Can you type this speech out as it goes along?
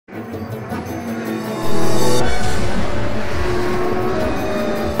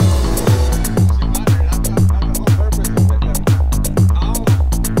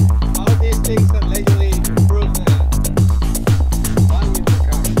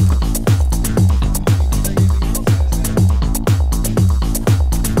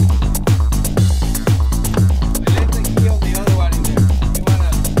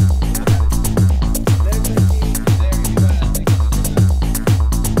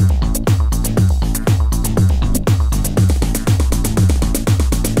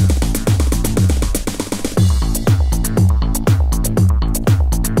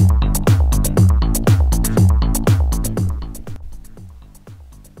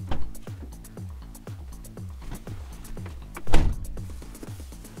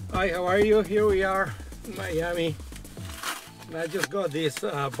Hi, how are you? Here we are in Miami. And I just got this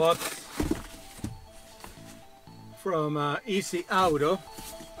box from ISSYAUTO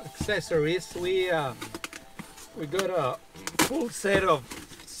accessories. We got a full set of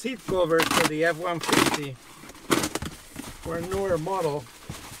seat covers for the F150 for a newer model.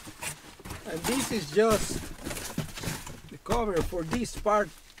 And this is just the cover for this part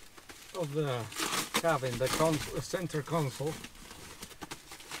of the cabin, the center console,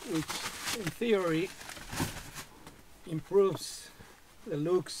 which in theory improves the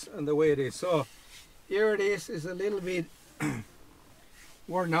looks and the way it is. So here it is. It's a little bit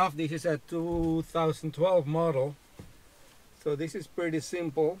worn off. This is a 2012 model, so this is pretty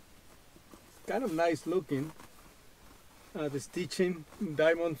simple, kind of nice looking. The stitching in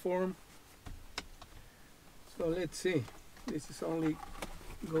diamond form. So let's see, this is only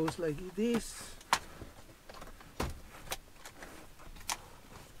goes like this.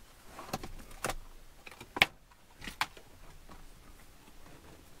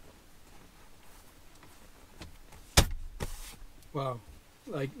 Wow,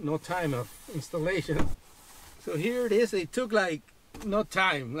 like no time of installation. So here it is. It took like no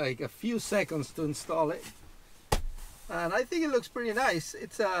time, like a few seconds to install it, and I think it looks pretty nice.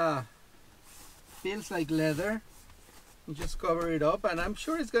 It's feels like leather. You just cover it up, and I'm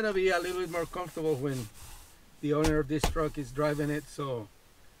sure it's gonna be a little bit more comfortable when the owner of this truck is driving it. So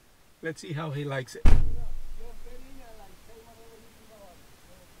let's see how he likes it.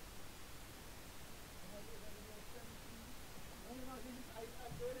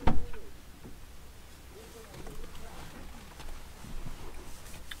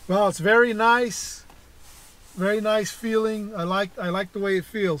 Well, it's very nice feeling. I like the way it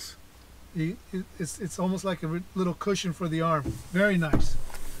feels. It's almost like a little cushion for the arm. Very nice,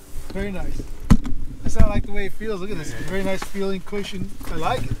 very nice. I said I like the way it feels. Look at this, very nice feeling cushion. I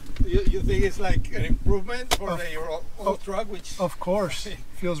like it. You think it's like an improvement for your old truck, which of course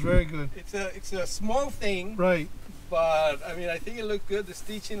feels very good. It's a small thing, right? But I mean, I think it looks good. The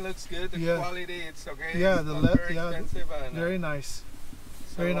stitching looks good. The quality, it's okay. Yeah, it's not very expensive. And, very nice.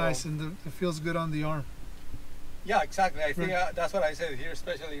 Very nice, and it feels good on the arm. Yeah, exactly. I think that's what I said here,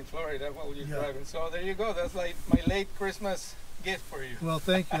 especially in Florida while you're driving. So there you go. That's like my late Christmas gift for you. Well,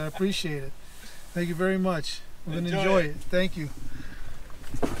 thank you. I appreciate it. Thank you very much. I'm going to enjoy it. Thank you.